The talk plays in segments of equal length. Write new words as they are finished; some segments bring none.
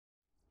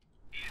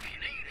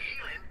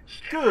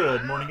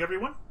Good morning,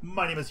 everyone.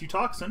 My name is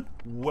Utoxin.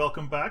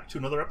 Welcome back to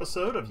another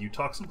episode of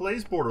Utoxin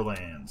Plays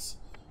Borderlands.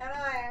 And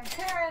I am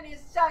Karen,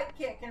 his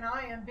sidekick, and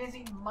I am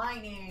busy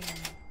mining.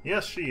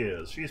 Yes, she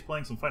is. She is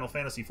playing some Final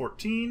Fantasy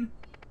XIV.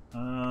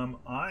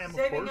 I am,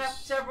 saving of course, up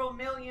several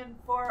million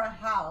for a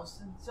house,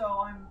 and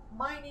so I'm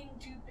mining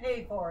to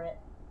pay for it.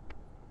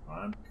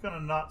 I'm gonna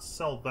not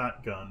sell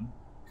that gun,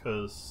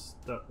 because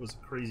that was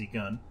a crazy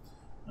gun.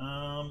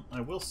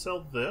 I will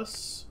sell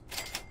this.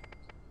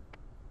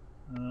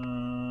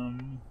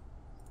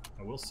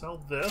 I will sell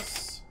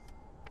this,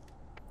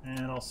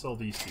 and I'll sell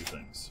these two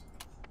things.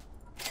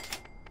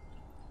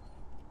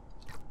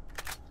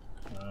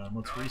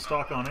 Let's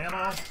restock on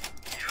ammo.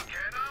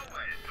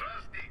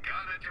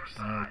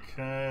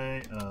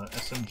 Okay,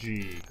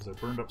 SMG, because I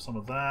burned up some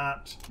of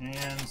that,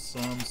 and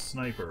some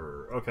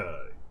sniper. Okay.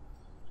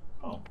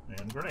 Oh,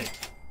 and grenade.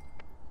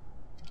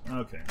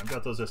 Okay, I've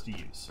got those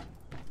SDUs.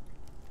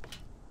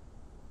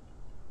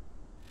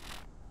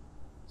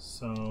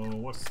 So,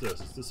 what's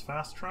this? Is this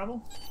fast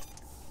travel?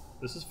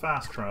 This is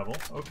fast travel.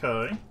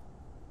 Okay.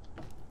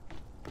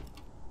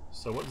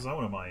 So what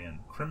zone am I in?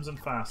 Crimson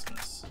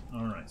Fastness.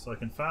 Alright, so I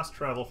can fast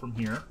travel from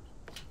here.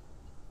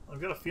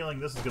 I've got a feeling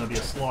this is going to be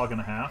a slog and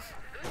a half.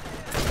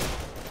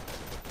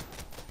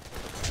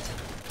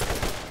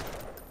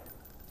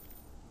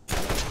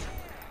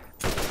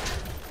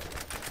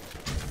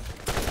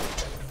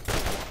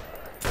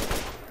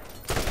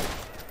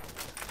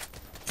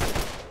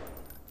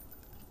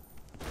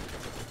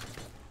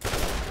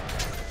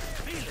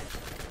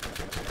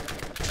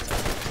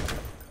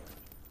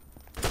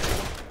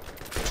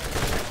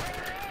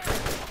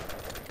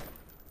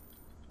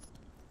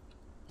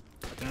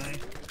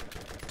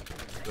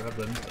 Grab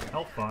that instant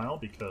health file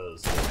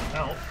because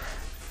health.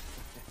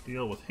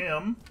 Deal with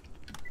him.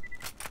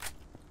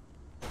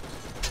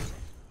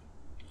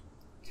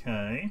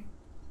 Okay.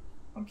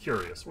 I'm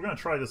curious. We're going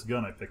to try this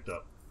gun I picked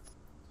up.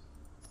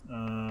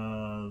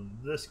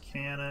 This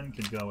cannon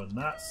can go in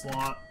that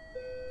slot.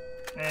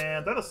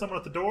 And that is someone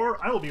at the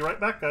door. I will be right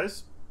back,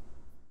 guys.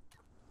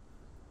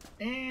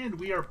 And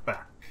we are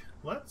back.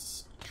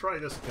 Let's try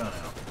this gun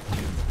out.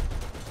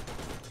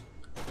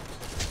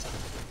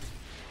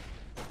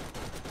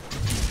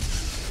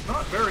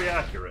 Not very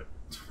accurate.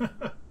 There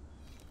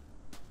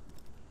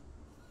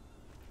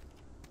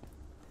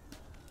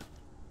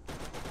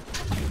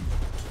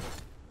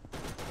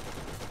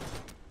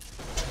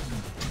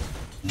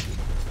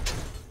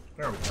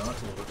we go,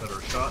 that's a little bit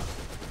better shot.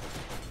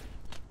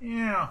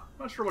 Yeah,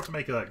 not sure what to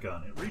make of that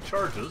gun. It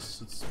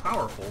recharges, it's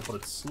powerful, but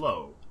it's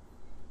slow.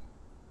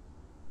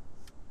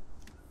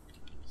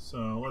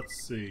 So,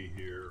 let's see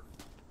here.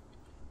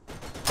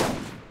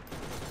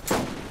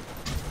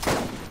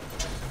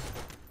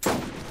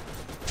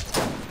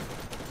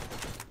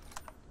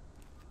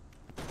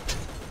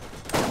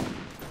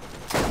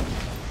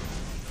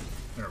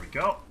 There we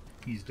go.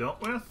 He's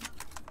dealt with.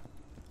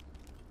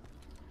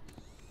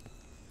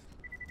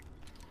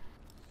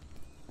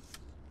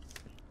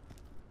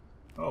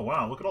 Oh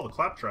wow, look at all the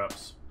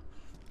claptraps.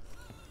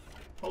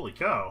 Holy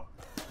cow.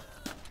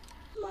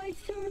 My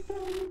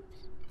servant.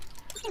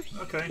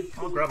 Okay,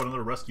 I'll grab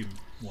another rescue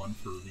one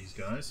for these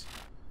guys.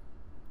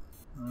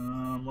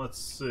 Let's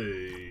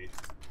see.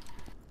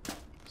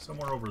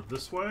 Somewhere over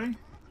this way.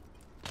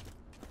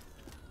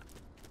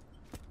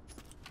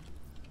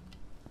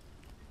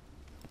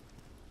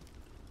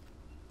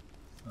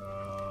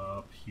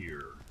 Up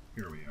here.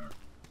 Here we are.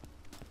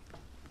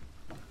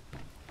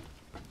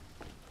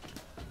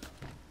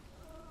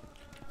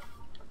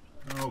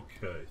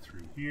 Okay,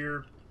 through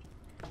here.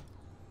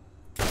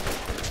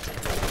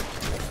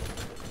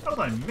 How did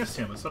I miss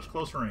him at such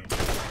close range?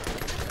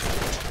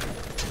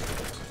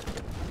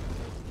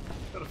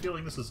 Got a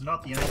feeling this is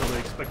not the angle they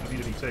expected me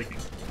to be taking.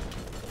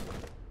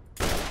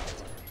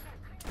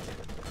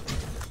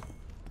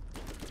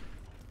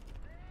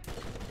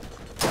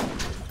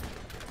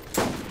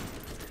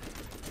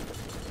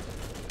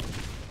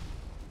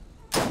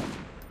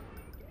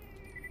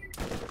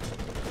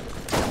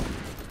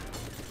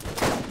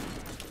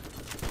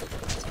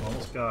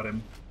 Almost got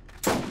him.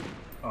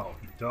 Oh,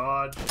 he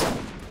dodged.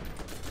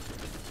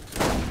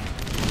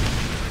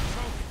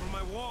 From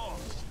my wall.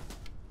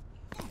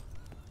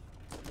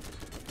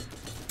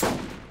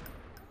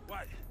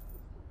 What?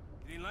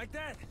 You didn't like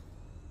that?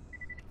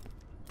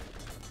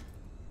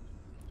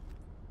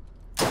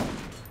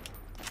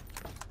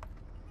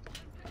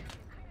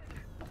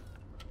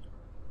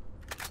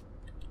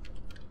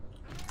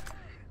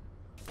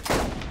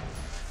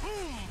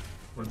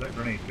 Where'd that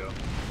grenade go?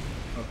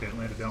 Okay, it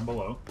landed down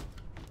below.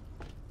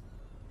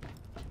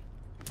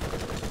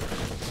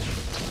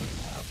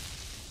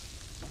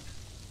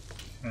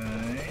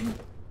 Okay.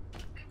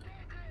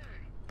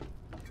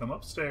 Come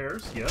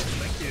upstairs. Yes,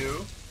 thank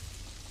you.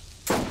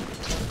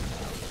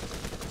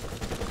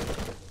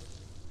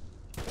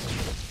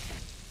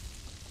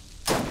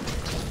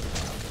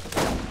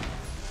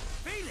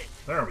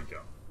 There we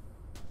go.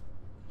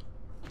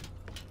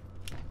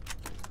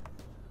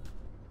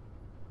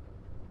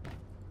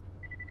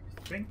 I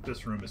think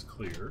this room is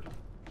cleared.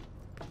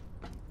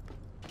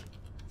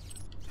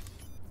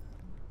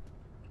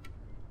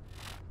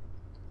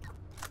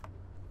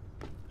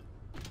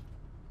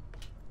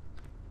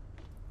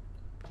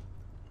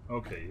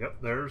 Okay, yep,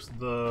 there's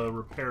the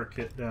repair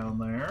kit down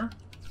there.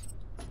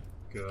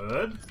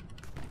 Good.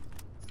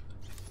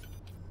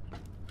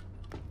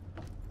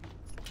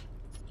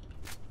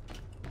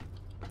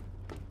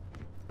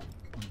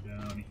 Come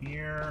down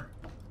here.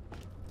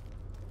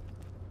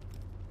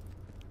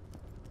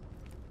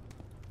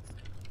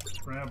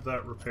 Grab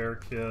that repair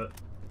kit.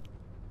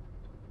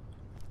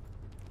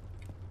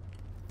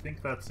 I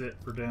think that's it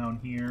for down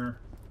here.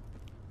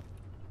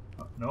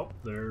 Nope,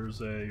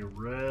 there's a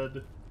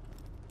red...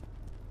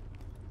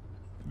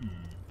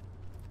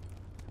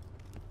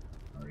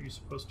 How are you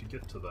supposed to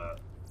get to that?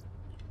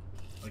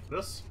 Like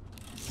this?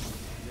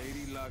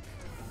 Lady Luck.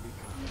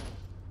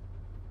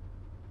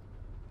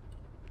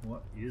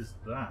 What is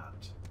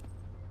that?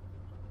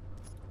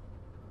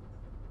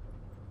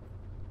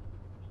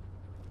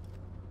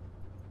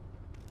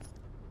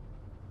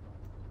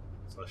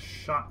 It's a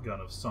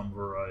shotgun of some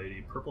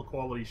variety. Purple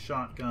quality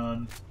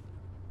shotgun.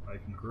 I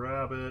can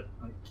grab it.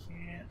 I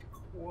can't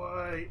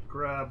quite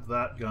grab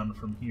that gun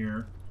from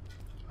here.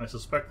 I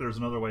suspect there's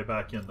another way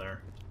back in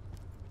there.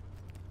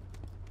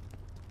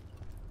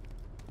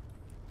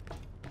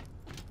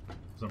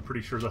 So I'm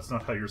pretty sure that's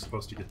not how you're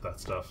supposed to get that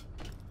stuff.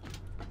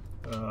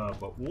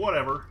 But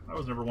whatever. I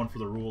was never one for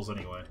the rules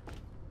anyway.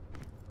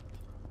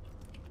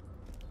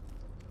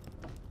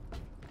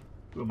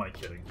 Who am I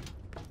kidding?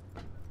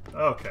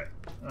 Okay.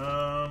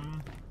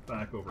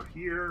 Back over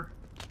here.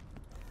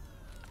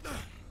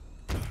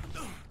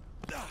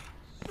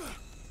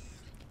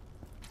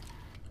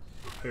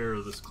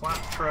 Repair this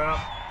claptrap.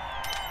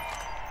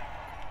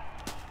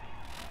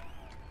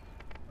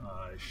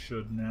 I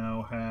should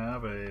now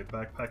have a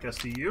backpack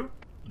SDU.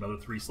 Another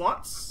 3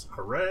 slots.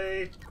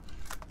 Hooray!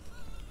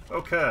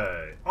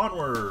 Okay,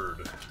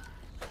 onward!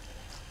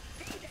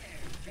 Hey there,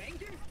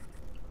 stranger!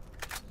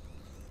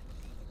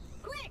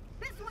 Quick,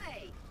 this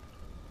way!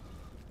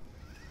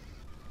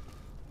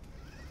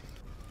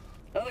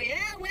 Oh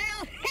yeah?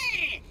 Well,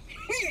 hey!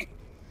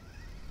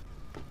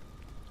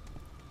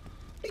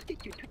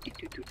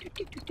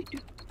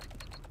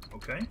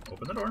 Okay,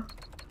 open the door.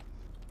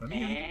 Let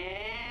me in.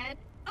 And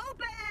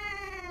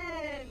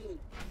open!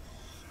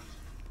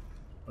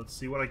 Let's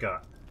see what I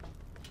got.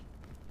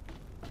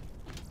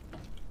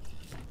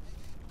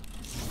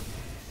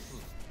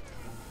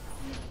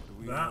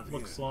 That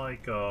looks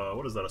like,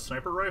 what is that, a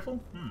sniper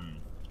rifle?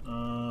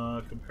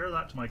 Compare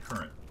that to my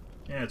current.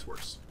 Yeah, it's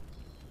worse.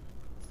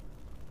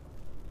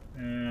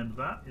 And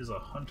that is a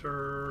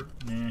hunter.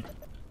 Meh.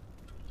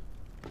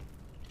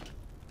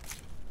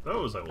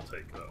 Those I will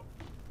take, though.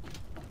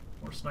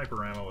 More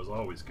sniper ammo is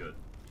always good.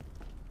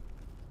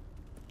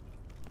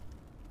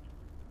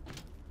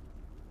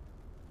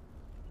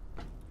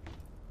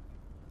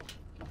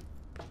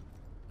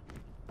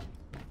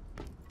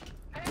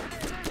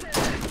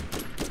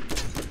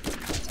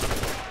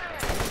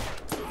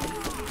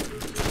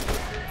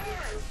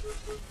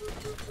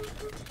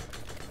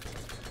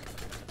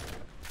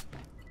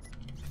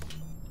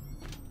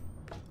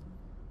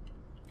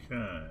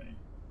 Okay.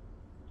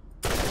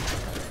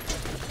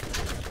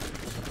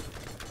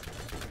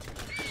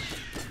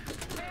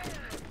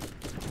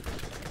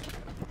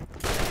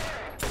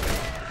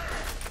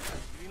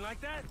 You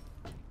like that?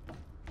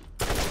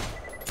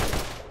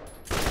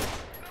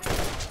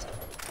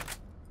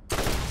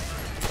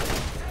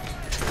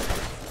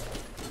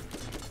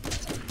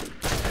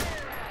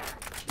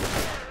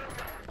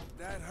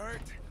 That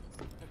hurt.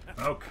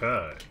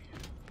 Okay.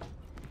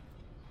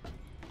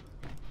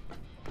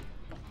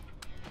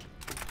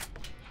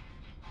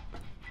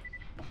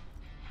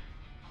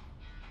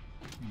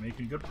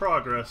 Making good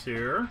progress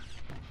here.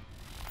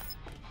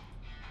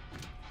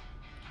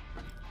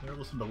 They're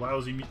listening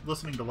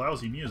to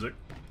lousy music.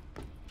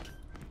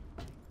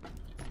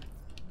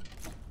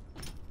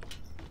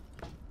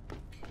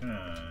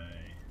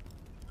 Okay.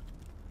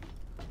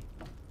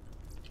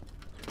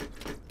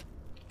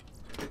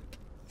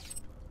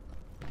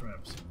 Grab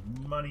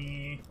some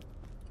money.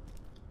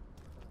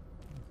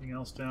 Anything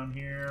else down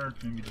here?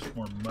 Maybe just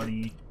more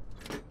money.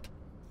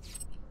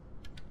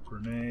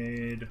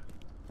 Grenade.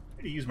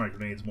 I need to use my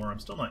grenades more. I'm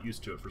still not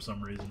used to it for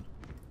some reason.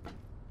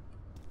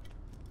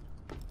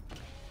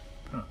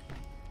 Huh.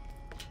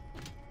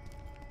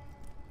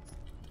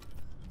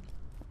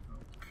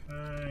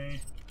 Okay.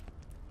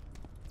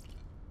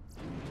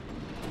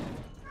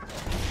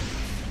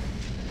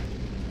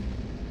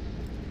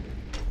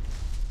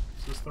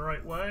 Is this the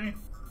right way?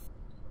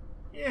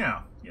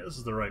 Yeah. Yeah, this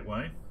is the right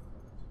way.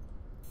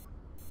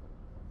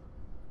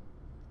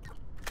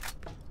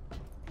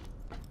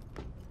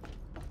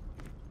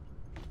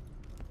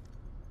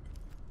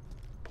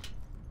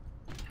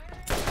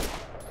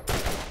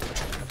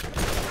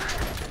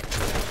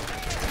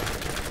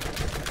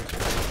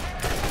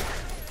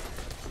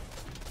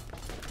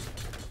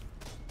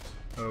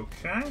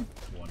 Okay,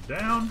 one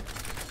down.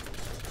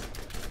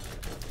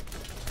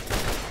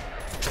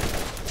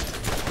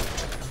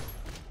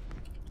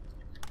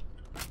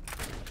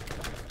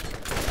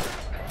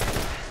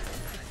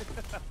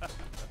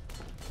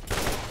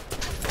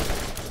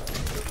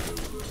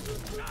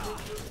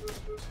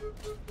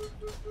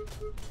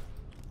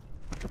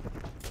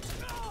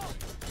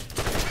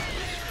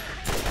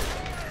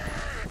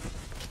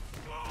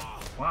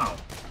 Wow.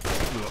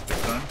 Blew up big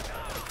time.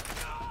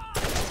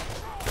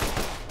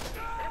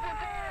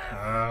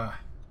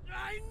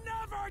 I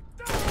never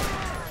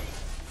die!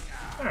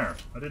 There.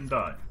 I didn't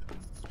die.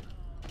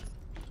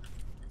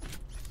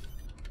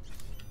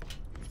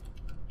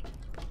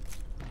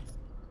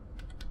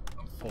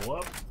 I'm full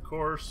up, of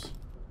course.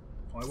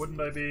 Why wouldn't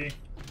I be?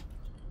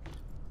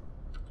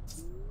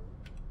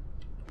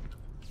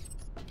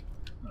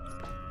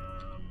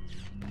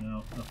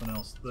 No, nothing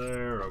else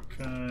there.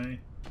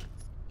 Okay.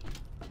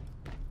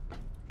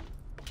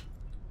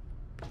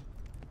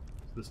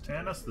 Is this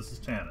Tannis? This is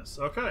Tannis.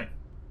 Okay.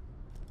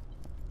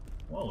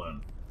 Well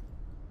then.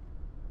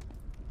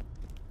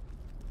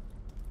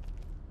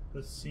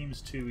 This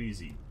seems too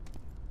easy.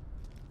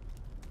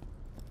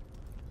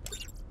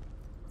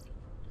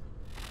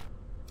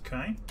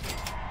 Okay.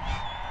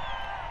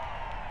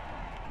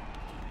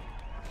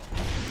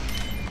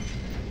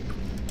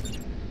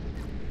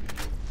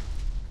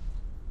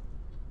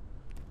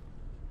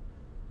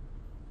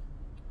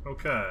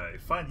 Okay,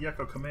 find the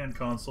Echo Command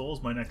Console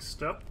is my next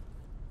step.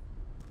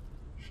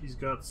 She's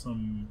got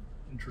some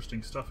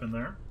interesting stuff in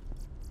there.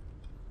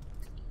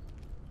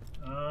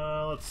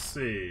 Let's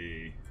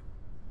see.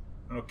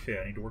 Okay,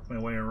 I need to work my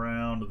way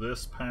around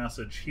this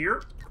passage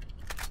here.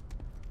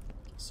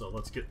 So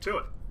let's get to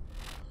it.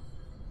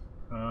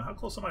 How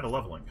close am I to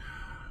leveling?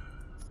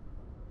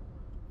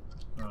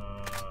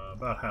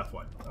 About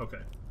halfway. Okay.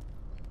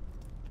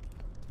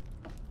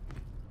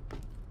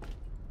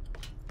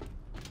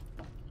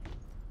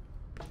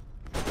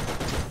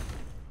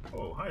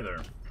 Oh, hi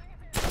there.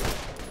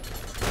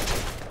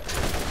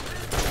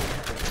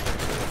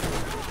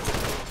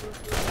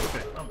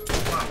 Okay,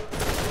 wow.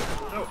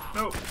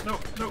 No.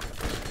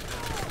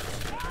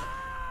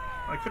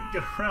 I couldn't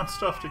get around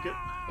stuff to get...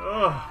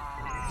 Ugh.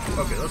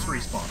 Okay, let's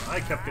respawn.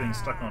 I kept getting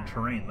stuck on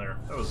terrain there.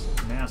 That was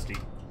nasty.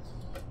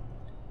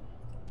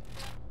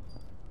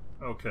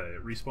 Okay,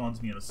 it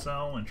respawns me in a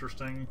cell.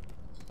 Interesting.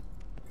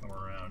 Come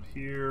around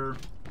here.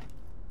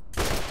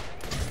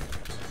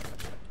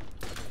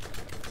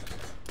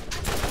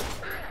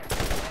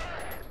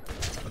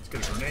 Let's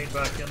get a grenade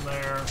back in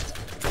there.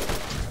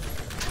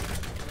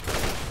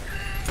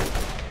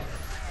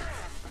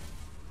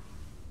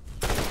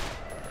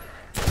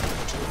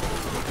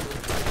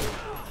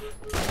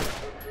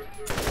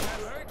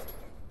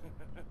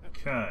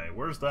 Okay,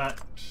 where's that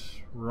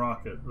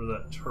rocket, or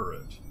that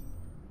turret?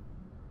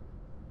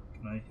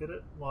 Can I hit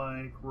it,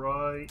 like,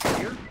 right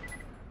here?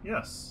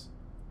 Yes.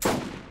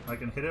 I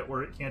can hit it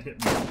where it can't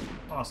hit me.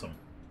 Awesome.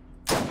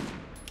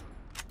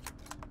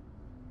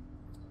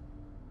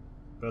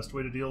 Best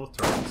way to deal with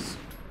turrets.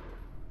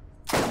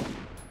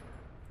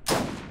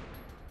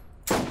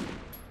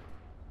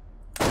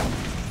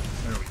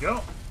 There we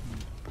go.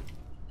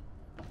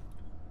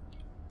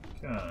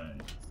 Okay.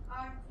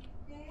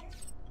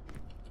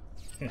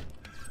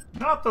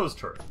 Not those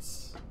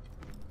turrets.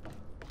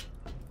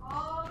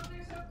 Oh,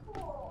 they're so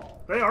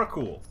cool. They are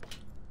cool.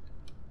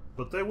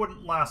 But they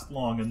wouldn't last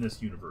long in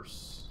this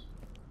universe.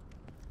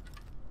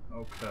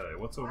 Okay,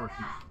 what's over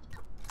here?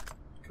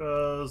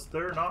 Because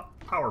they're not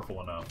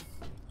powerful enough.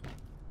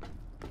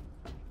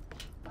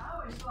 I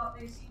always thought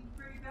they seemed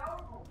pretty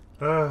powerful.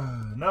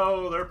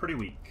 No, they're pretty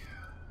weak.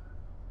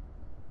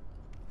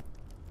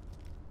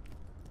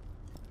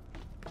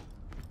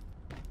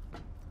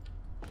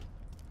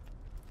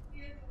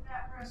 Isn't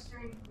that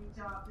frustrating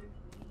job to me?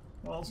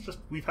 Well, it's just,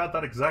 we've had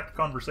that exact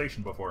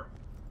conversation before.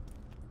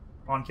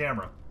 On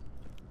camera.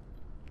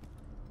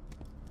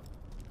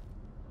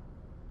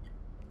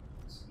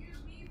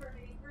 Excuse me for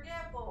being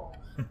forgetful.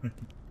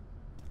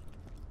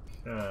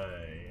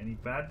 Okay, any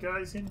bad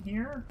guys in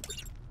here?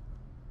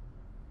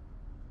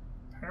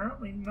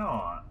 Apparently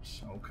not.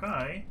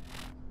 Okay.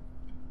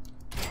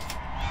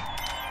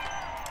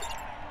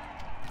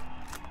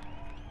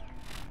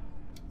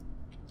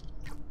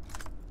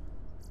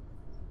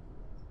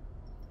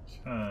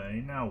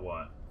 Okay, now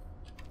what?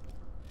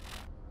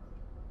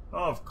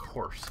 Of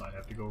course, I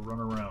have to go run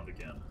around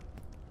again.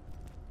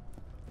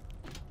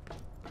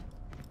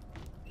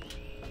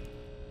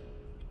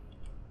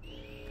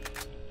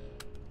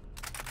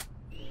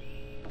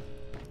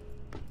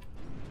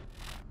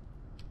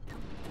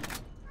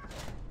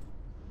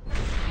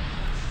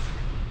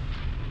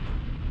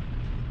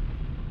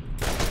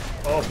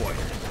 Oh boy.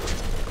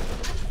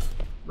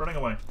 Running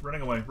away,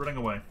 running away, running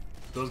away.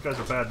 Those guys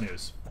are bad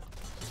news.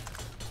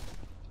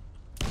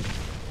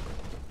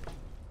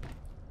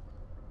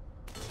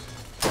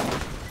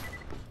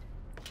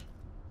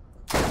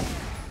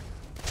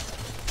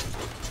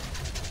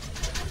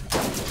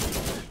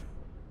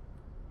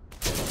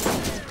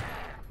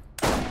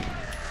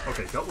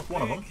 Okay, dealt with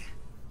one of them.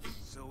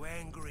 So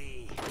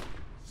angry,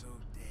 so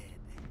dead.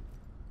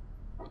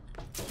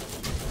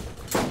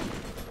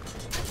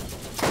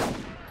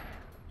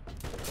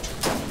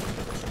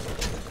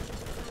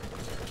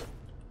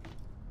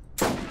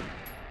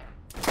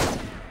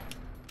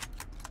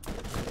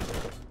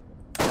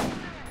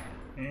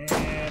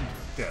 And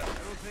dead. I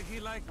don't think he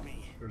liked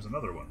me. There's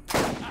another one.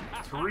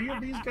 3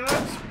 of these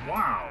guys?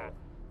 Wow.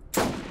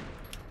 So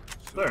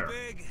There.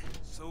 big,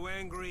 so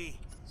angry,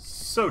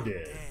 So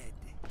dead.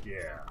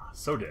 Yeah,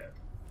 so dead.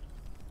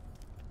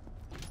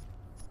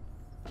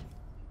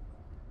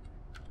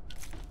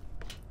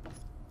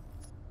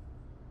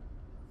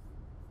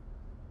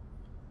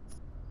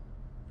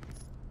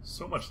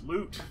 So much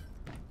loot.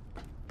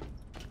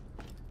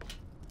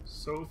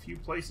 So few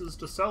places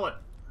to sell it.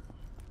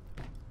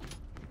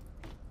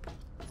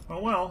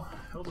 Oh well,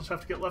 he'll just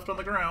have to get left on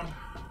the ground.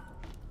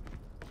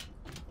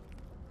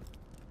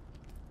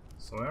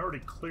 So I already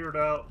cleared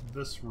out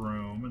this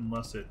room,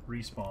 unless it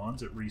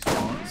respawns. It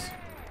respawns.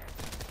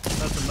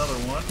 That's another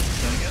one.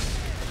 Dang it.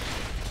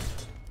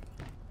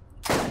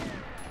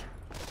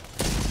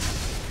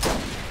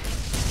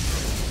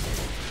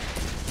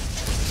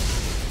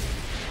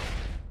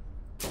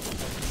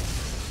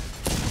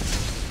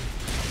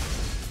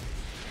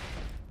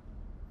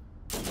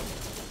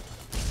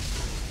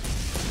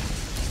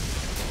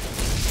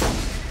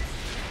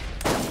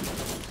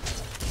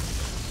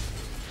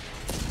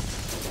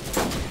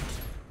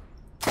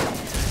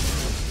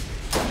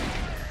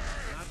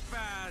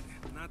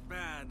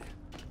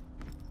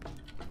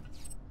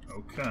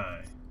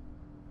 Okay.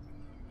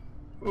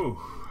 Ooh.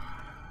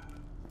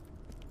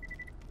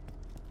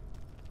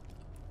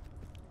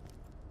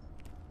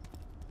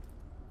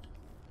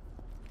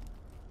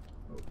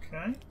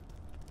 Okay.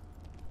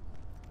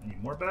 Any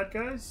more bad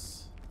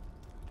guys?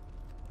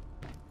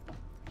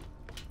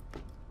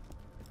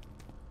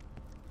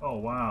 Oh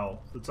wow.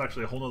 It's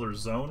actually a whole other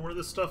zone where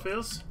this stuff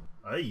is?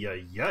 Ay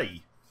ay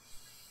ay.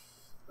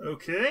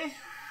 Okay.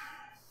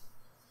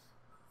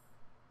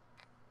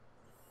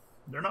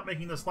 They're not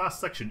making this last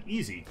section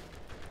easy.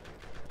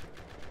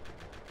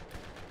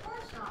 Of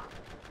course not.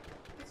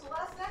 It's the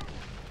last section.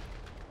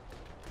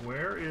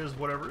 Where is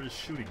whatever is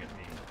shooting at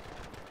me?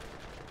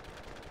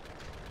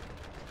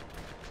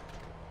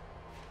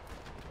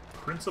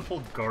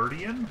 Principal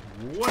Guardian?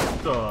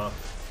 What the?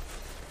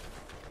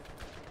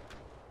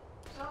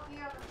 Something you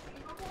haven't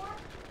seen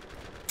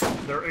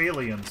before? They're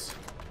aliens.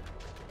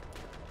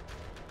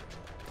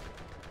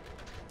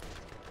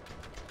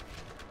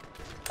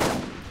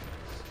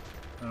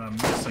 And I'm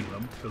missing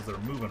them because they're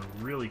moving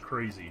really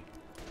crazy.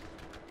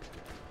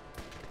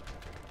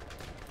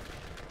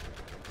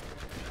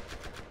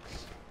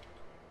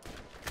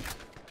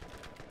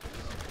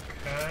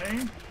 Okay.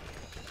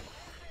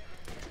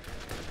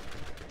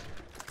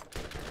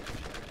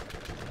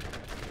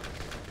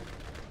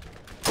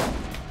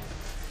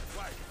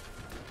 What?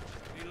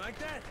 You like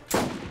that?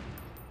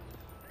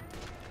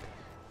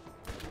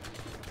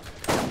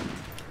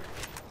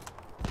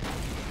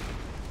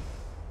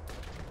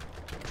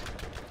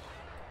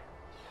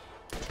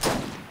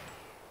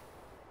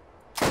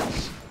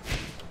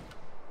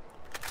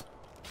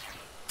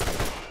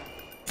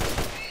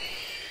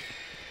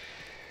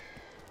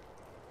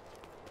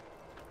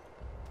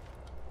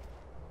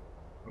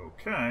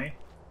 Okay.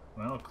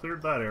 Well,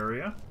 cleared that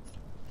area.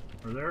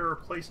 Are there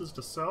places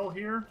to sell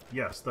here?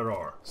 Yes, there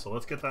are. So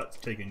let's get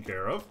that taken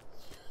care of.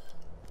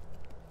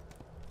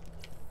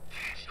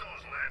 Teach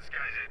those last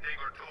guys a thing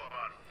or two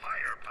about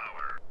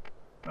firepower.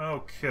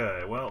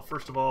 Okay, well,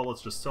 first of all,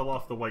 let's just sell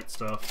off the white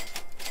stuff.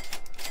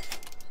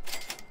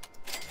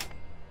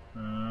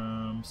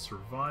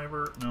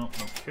 Survivor, no,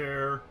 don't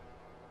care.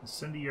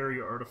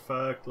 Incendiary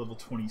artifact, level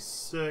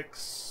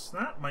 26.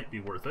 That might be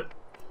worth it.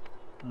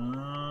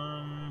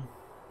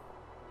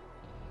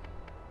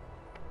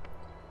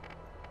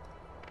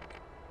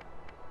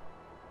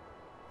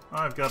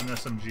 I've got an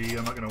SMG,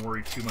 I'm not going to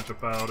worry too much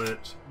about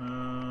it.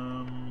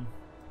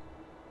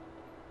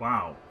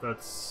 Wow,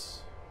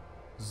 that's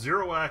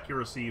 0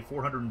 accuracy,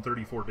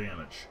 434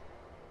 damage.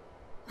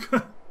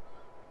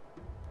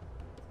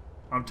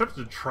 I'm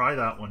tempted to try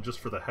that one just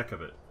for the heck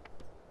of it.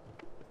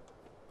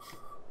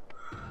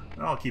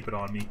 I'll keep it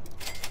on me.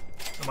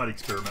 I might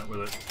experiment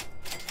with it.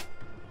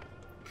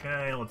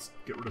 Okay, let's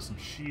get rid of some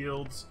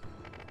shields.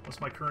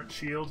 What's my current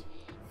shield?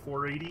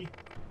 480?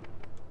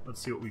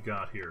 Let's see what we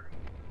got here.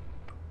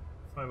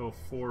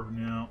 504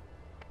 now.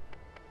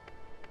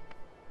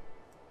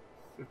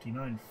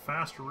 59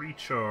 fast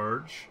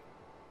recharge.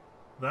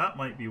 That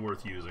might be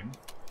worth using.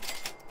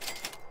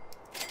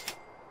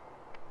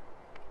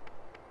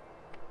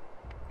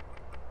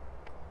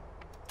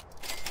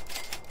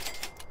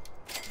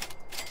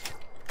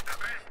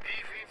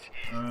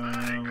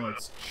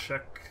 Let's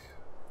check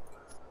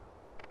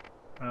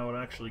how it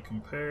actually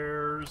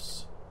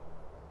compares.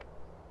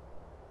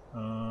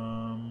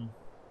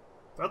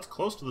 That's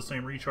close to the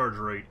same recharge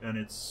rate, and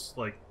it's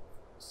like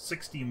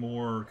 60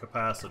 more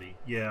capacity.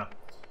 Yeah,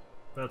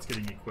 that's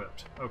getting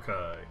equipped.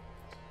 Okay.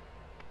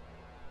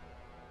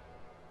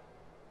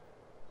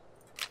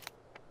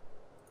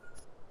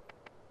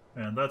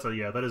 And that's a,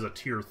 yeah, that is a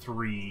tier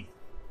 3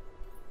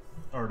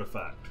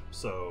 artifact,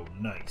 so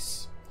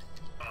nice.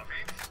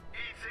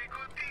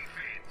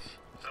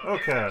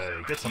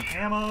 Okay, get some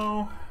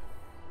ammo.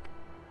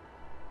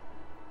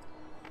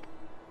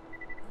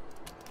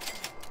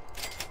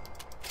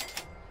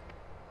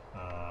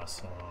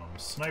 Some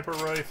sniper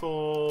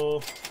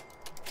rifle.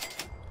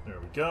 There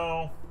we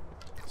go.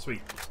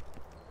 Sweet.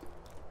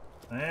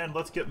 And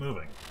let's get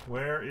moving.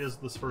 Where is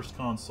this first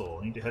console?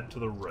 I need to head to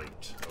the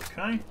right.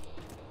 Okay. I'm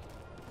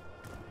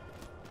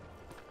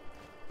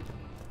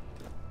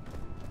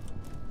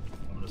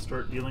going to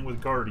start dealing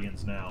with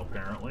Guardians now,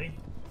 apparently.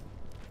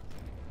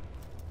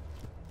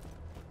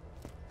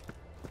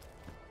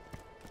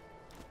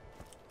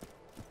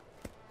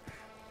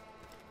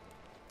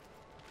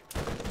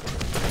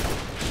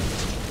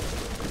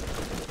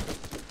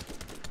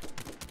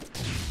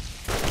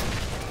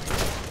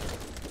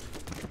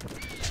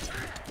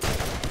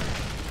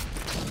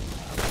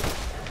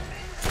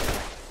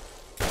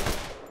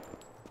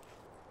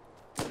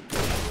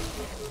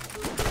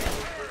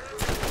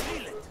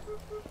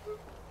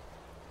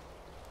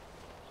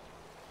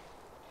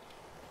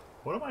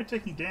 What am I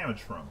taking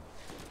damage from?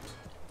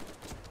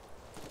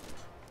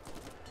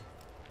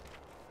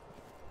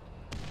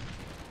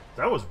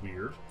 That was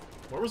weird.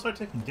 Where was I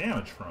taking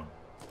damage from?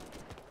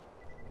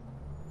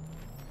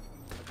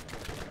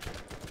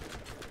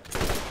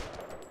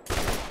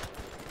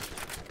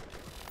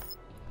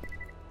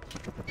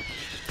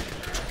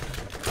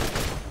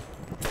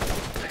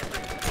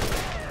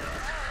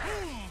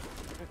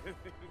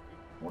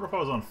 I wonder if I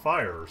was on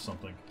fire or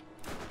something.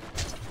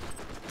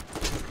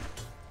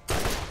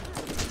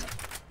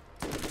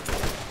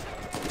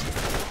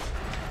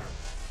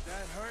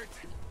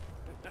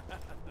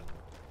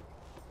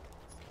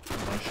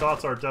 My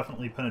shots are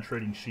definitely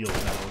penetrating shields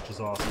now, which is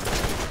awesome.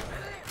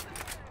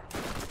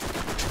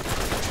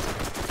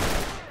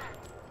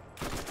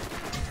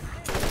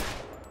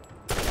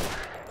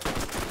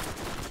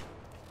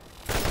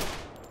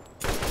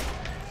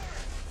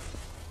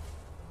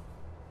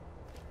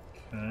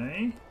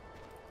 Okay.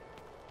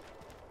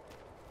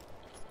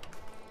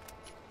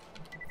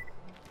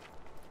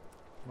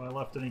 Have I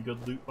left any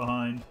good loot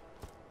behind?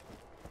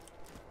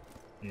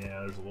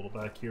 Yeah, there's a little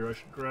back here I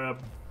should grab.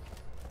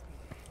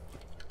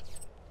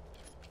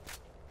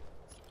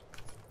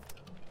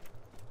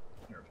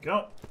 There we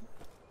go.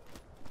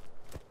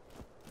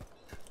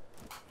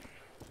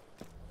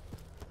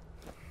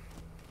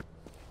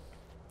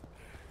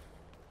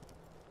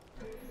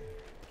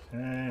 Okay,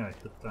 I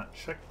hit that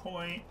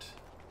checkpoint.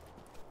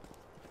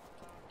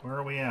 Where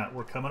are we at?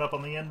 We're coming up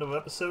on the end of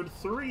episode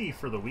 3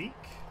 for the week.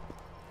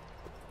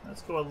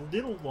 Let's go a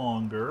little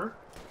longer,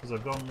 because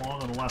I've gone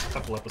long on the last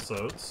couple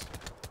episodes.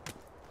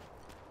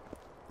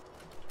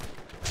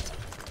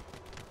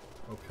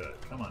 Okay,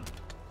 come on.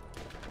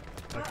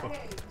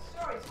 Hey, the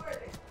story's worth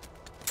it.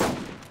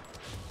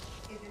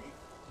 Isn't it?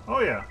 Oh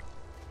yeah.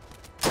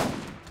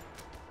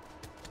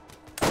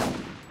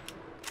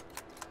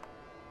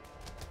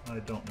 I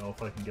don't know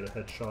if I can get a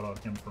headshot on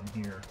him from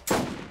here.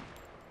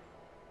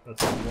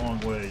 That's a long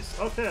ways.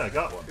 Okay, I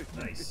got one.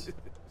 Nice.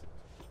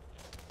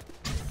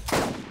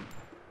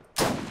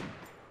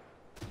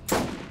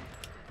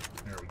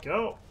 There we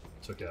go.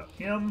 Took out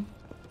him.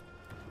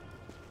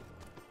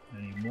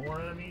 Any more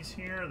enemies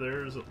here?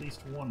 There's at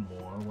least one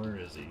more. Where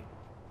is he?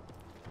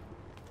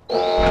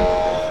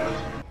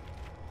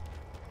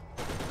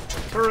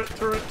 Turret,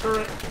 turret,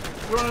 turret!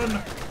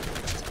 Run!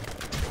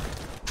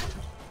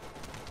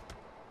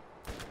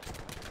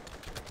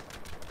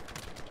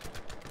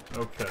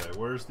 Okay,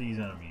 where's these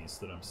enemies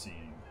that I'm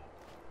seeing?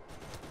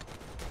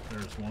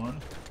 There's one.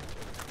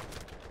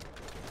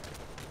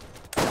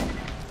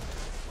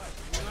 What,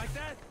 you like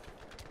that?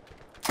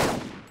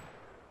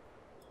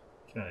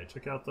 Okay,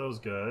 check out those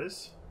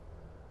guys.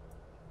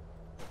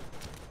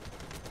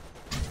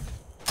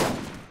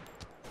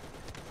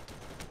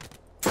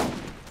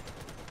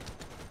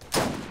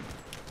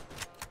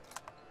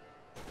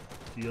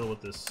 Deal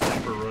with this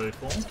sniper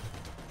rifle.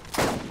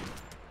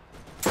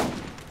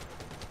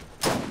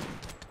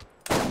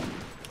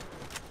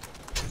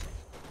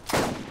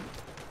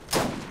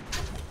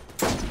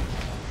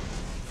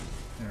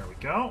 There we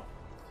go.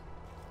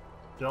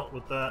 Dealt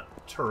with that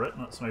turret,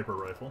 not sniper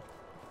rifle.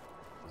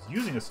 I was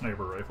using a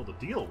sniper rifle to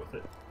deal with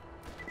it.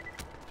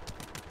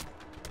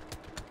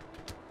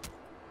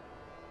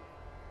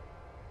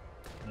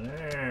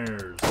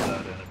 There's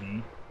that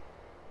enemy.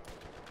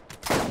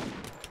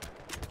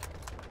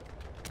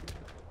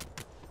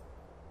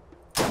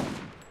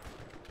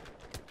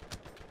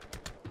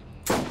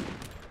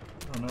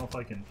 I don't know if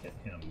I can hit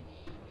him.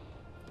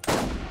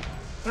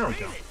 There we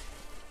go.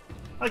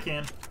 I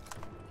can.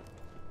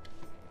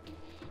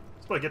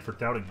 That's what I get for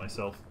doubting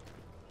myself.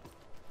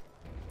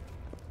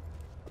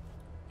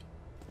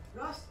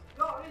 Trust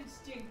your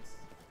instincts.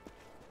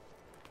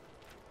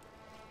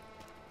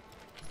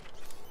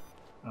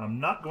 I'm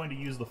not going to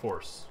use the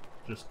Force,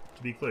 just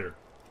to be clear.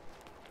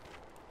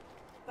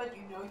 But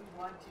you know you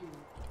want to.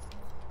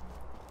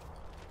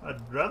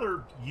 I'd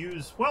rather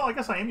use... Well, I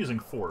guess I am using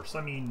Force.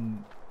 I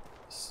mean,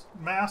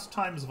 mass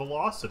times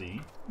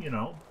velocity, you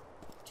know.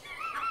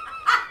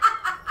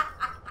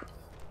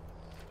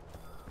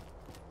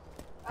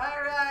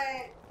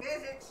 Alright,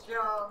 physics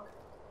joke.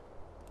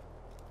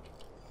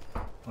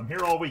 I'm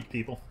here all week,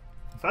 people.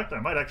 In fact, I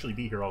might actually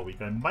be here all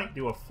week. I might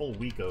do a full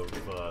week of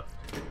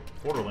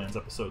Borderlands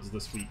episodes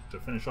this week to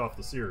finish off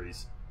the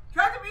series.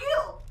 Try the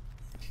wheel!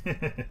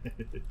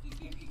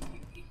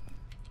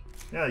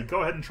 Yeah,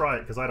 go ahead and try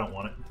it, because I don't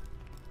want it.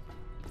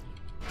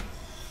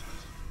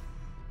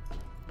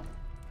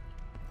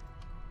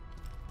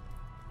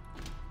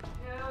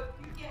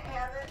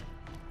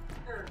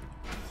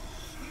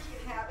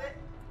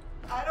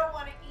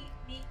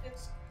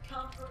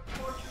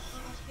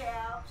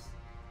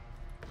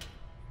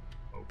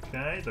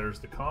 Okay, there's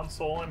the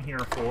console I'm here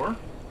for.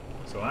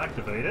 So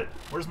activate it.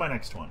 Where's my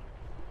next one?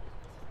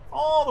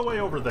 All the way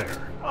over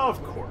there.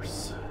 Of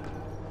course.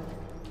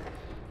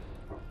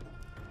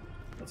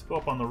 Let's go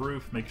up on the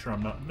roof, make sure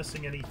I'm not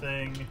missing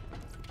anything.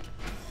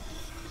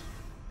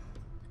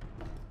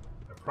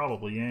 I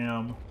probably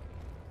am.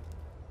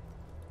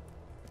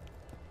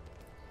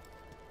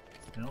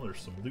 Now there's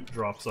some loot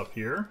drops up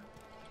here.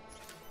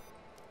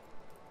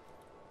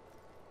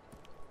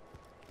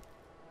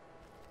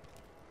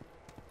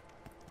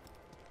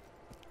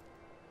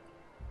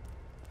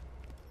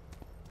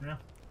 Yeah,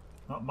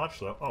 not much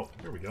though. Oh,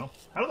 here we go.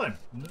 How did I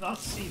not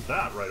see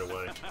that right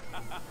away?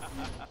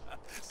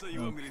 So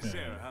you want me to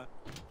share, huh?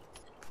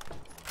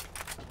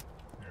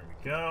 There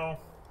we go.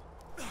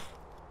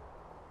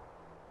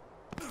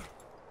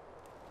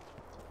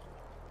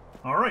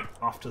 Alright,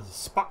 off to the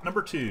spot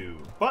number 2.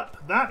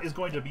 But that is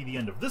going to be the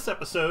end of this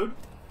episode.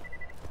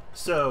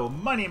 So,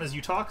 my name is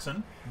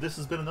Utoxin. This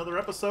has been another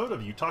episode of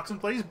Utoxin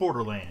Plays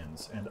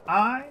Borderlands. And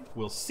I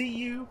will see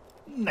you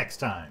next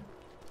time.